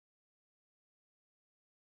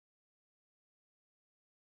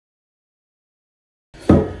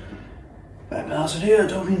Back last here,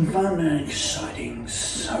 talking fun and exciting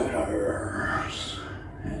sodas.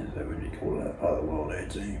 As they would call that part of the world,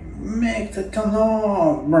 it's a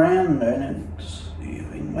Mexican brand, and it's, if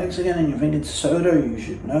you're Mexican and you think it's soda, you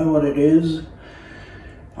should know what it is.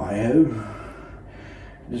 I hope.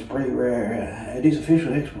 It's pretty rare. It is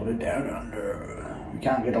officially exported down under. You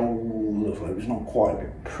can't get all the flavors, not quite,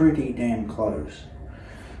 but pretty damn close.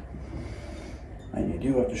 And you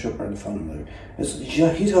do have to shop around the phone though. It's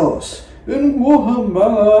Jarritos in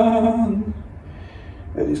watermelon.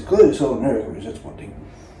 It is clearly sold in America, because that's one thing.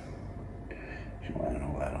 She might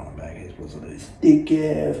know that on the back. It's supposed to be stick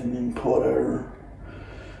and importer.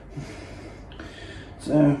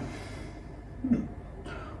 So,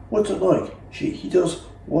 what's it like? Jarritos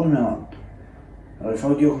watermelon. I've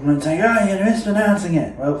heard your comment saying, oh, you're mispronouncing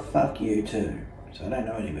it. Well, fuck you too. So I don't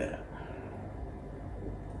know any better.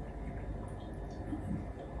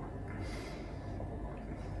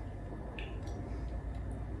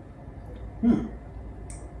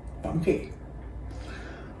 Funky.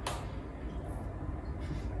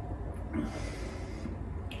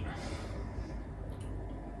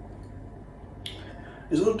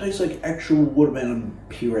 It sort of tastes like actual watermelon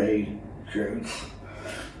puree juice.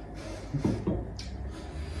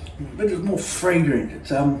 But it's more fragrant.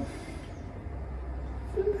 It's a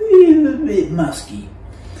bit musky.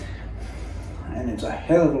 And it's a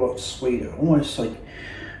hell of a lot sweeter. Almost like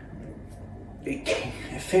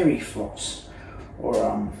a fairy floss. Or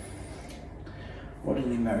what in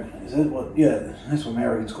the American, is that what, yeah, that's what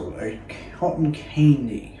Americans call it, a cotton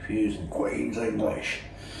candy, if you're using Queen's English.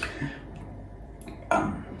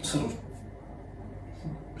 Sort of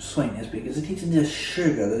sweetness, because it isn't just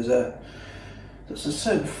sugar, there's a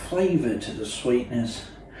certain flavour to the sweetness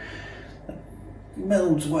that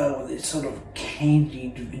melds well with this sort of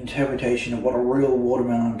candied interpretation of what a real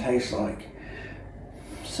watermelon tastes like.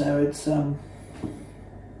 So it's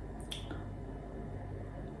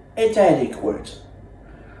adequate.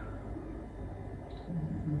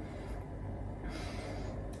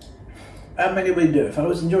 How many would do? If I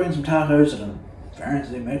was enjoying some tacos at a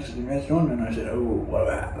fancy Mexican restaurant and I said, oh, what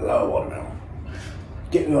about low watermelon?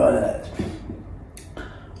 Get me one of that.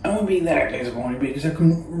 I wouldn't be that disappointed because I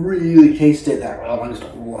couldn't really taste it that well amongst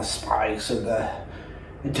all the spice and the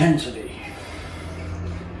intensity.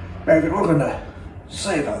 But if you're looking to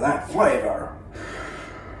savour that flavour,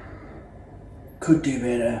 could do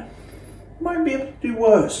better, might be able to do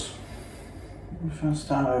worse. The first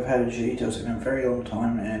time I've had a Jarritos in a very long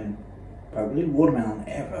time, and probably watermelon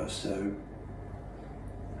ever, so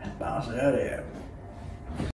that bars it out here.